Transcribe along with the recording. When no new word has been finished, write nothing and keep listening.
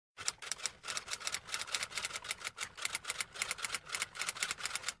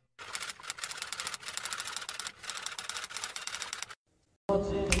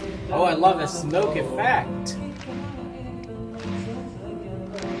love the smoke effect.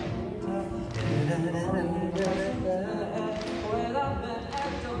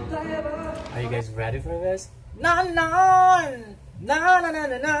 Are you guys ready for this? Nan-Nan!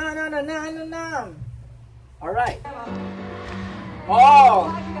 Nan-Nan-Nan-Nan-Nan-Nan-Nan! Alright.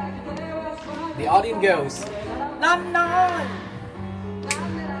 Oh! The audience goes, Nan-Nan!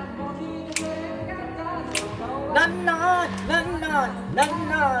 Nan-Nan! Nan-Nan!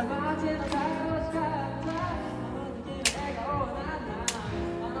 Nan-Nan!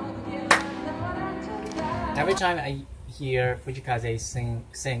 Every time I hear Fujii Kaze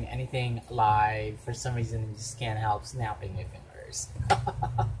sing anything live, for some reason I just can't help snapping my fingers.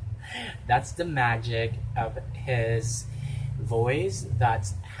 That's the magic of his voice.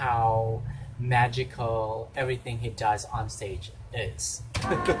 That's how magical everything he does on stage is.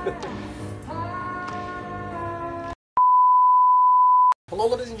 Hello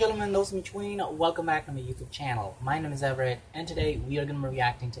ladies and gentlemen, those in between, welcome back to my YouTube channel. My name is Everett, and today we are going to be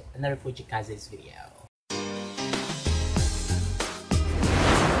reacting to another Fujii Kaze's video.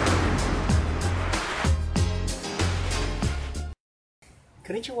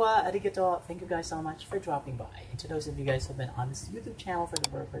 Konnichiwa, arigato, thank you guys so much for dropping by. And to those of you guys who have been on this YouTube channel for the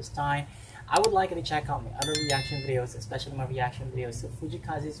very first time, I would like you to check out my other reaction videos, especially my reaction videos to Fujii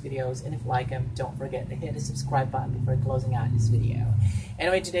Kaze's videos. And if you like them, don't forget to hit the subscribe button before closing out this video.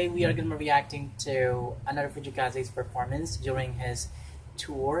 Anyway, today we are going to be reacting to another Fujii Kaze's performance during his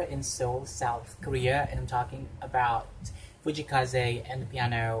tour in Seoul, South Korea. And I'm talking about Fujii Kaze and the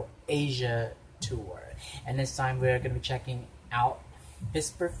Piano Asia tour. And this time we're going to be checking out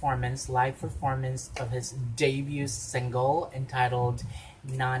his performance, live performance of his debut single entitled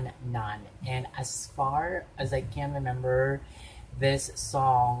Nan-Nan. And as far as I can remember, this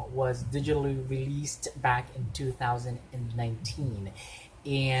song was digitally released back in 2019,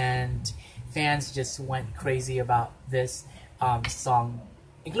 and fans just went crazy about this song,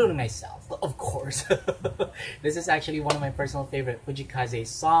 including myself, of course. This is actually one of my personal favorite Fujii Kaze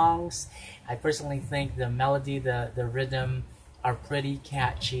songs. I personally think the melody, the rhythm are pretty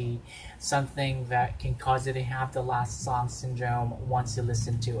catchy, something that can cause you to have the last song syndrome once you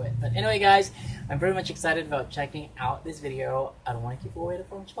listen to it. But anyway guys, I'm very much excited about checking out this video. I don't want to keep you waiting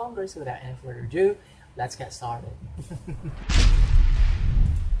for much longer, so without any further ado, let's get started.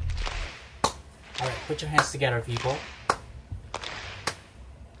 Alright, put your hands together, people.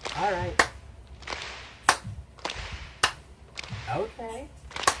 Alright. Okay.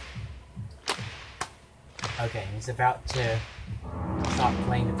 Okay, he's about to stop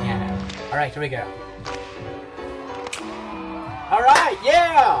playing the piano. Alright, here we go. Alright,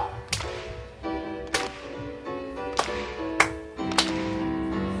 yeah!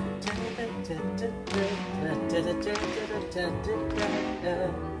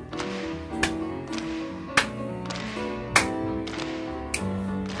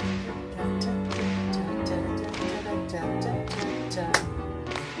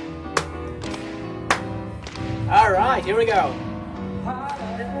 Alright, here we go.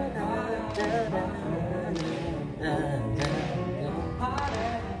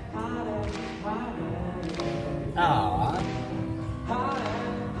 Aww.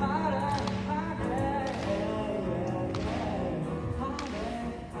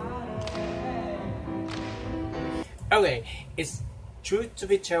 Okay, it's truth to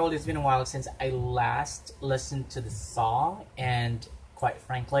be told, it's been a while since I last listened to the song, and quite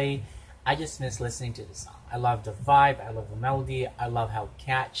frankly, I just miss listening to the song. I love the vibe, I love the melody, I love how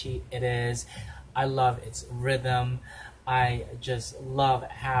catchy it is, I love its rhythm, I just love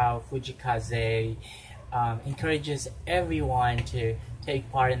how Fujii Kaze encourages everyone to take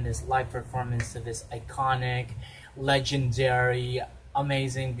part in this live performance of this iconic, legendary,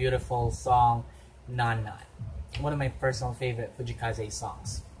 amazing, beautiful song, Nan-Nan. One of my personal favorite Fujii Kaze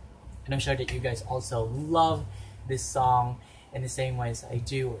songs. And I'm sure that you guys also love this song in the same way as I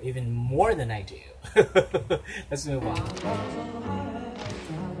do, even more than I do. Let's move on.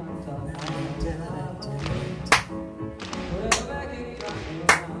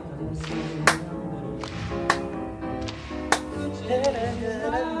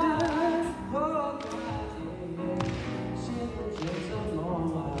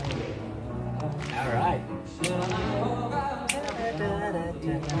 All right.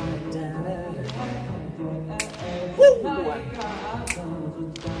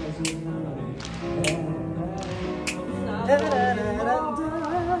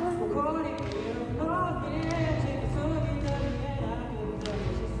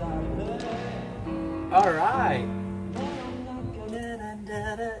 All right.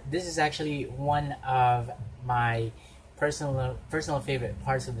 This is actually one of my personal favorite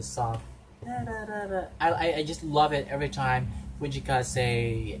parts of the song, I just love it every time Fujii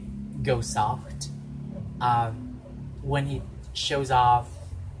Kaze goes soft. When he shows off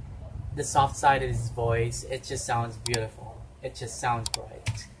the soft side of his voice, it just sounds beautiful. It just sounds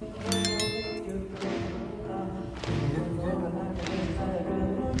great.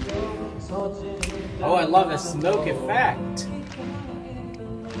 Oh, I love the smoke effect.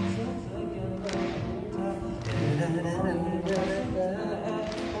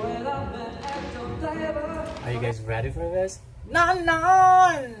 Are you guys ready for this?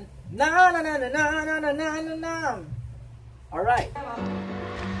 Nan-Nan! Nan-Nan-Nan-Nan-Nan-Nan-Nan! Alright.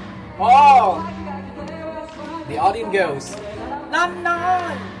 Oh! The audience goes,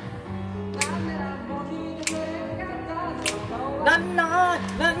 Nan-Nan! Nan-Nan!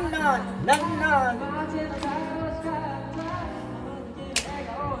 Nan-Nan! Nan-Nan!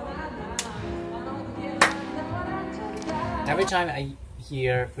 Every time I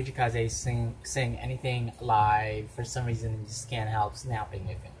hear Fujii Kaze sing anything live, for some reason I just can't help snapping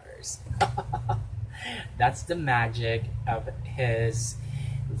my fingers. That's the magic of his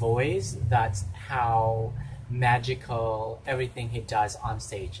voice. That's how magical everything he does on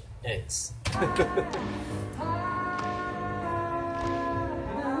stage is.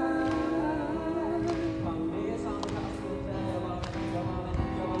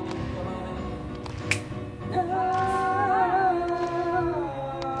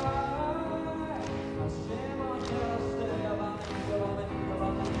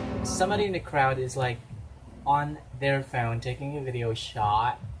 Somebody in the crowd is like on their phone taking a video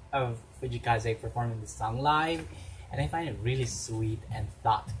shot of Fujii Kaze performing the song live, and I find it really sweet and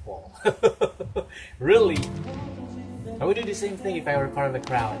thoughtful. Really, I would do the same thing if I were part of the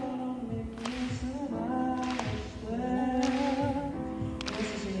crowd.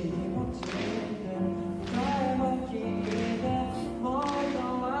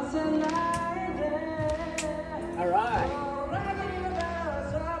 Alright.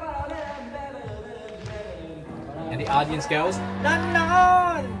 And the audience goes,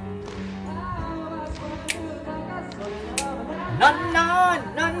 Nan-Nan!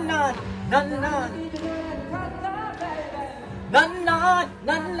 Nan-Nan! Nan-Nan! Nan-Nan! Nan-Nan!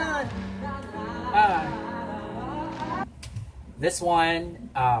 Nan-Nan! This one,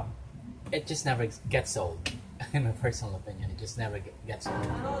 it just never gets old. In my personal opinion, it just never gets old.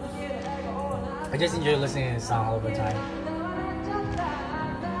 I just enjoy listening to this song all the time.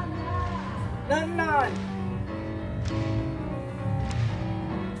 Nan-Nan!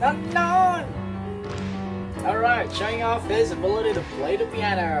 Nan-Nan! Alright, showing off his ability to play the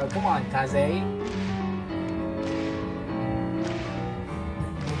piano. Come on, Kaze.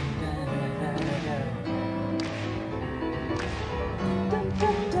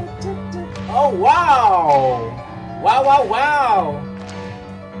 Oh, wow! Wow, wow, wow!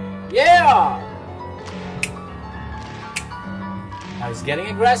 Yeah! I was getting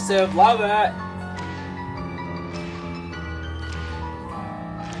aggressive, love it!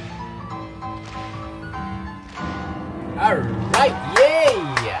 Alright, yay!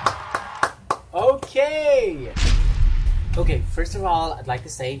 Okay! Okay, first of all, I'd like to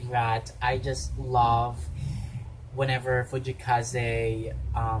say that I just love whenever Fujii Kaze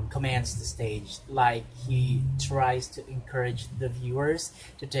commands the stage. Like, he tries to encourage the viewers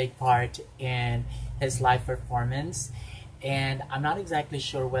to take part in his live performance. And I'm not exactly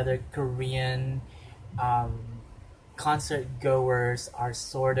sure whether Korean concert goers are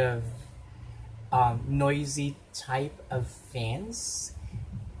sort of noisy type of fans.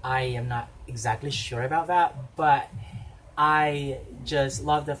 I am not exactly sure about that, but I just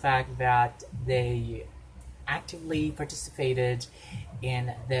love the fact that they actively participated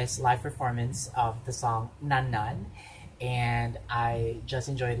in this live performance of the song Nan-Nan, and I just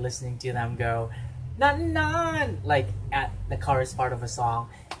enjoyed listening to them go Nan-Nan like at the chorus part of a song.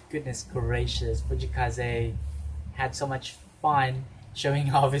 Goodness gracious, Fujii Kaze had so much fun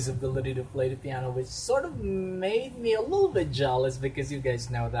showing off his ability to play the piano, which sort of made me a little bit jealous, because you guys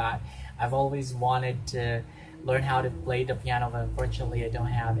know that I've always wanted to learn how to play the piano, but unfortunately I don't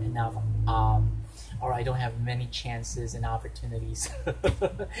have enough or I don't have many chances and opportunities.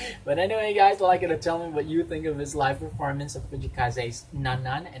 But anyway, guys, I'd like you to tell me what you think of his live performance of Fujii Kaze's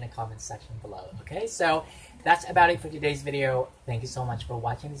Nan-Nan in the comment section below. Okay, so that's about it for today's video. Thank you so much for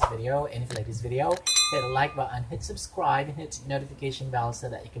watching this video, and if you like this video, hit the like button, hit subscribe, and hit notification bell so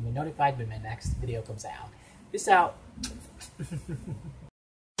that you can be notified when my next video comes out. Peace out.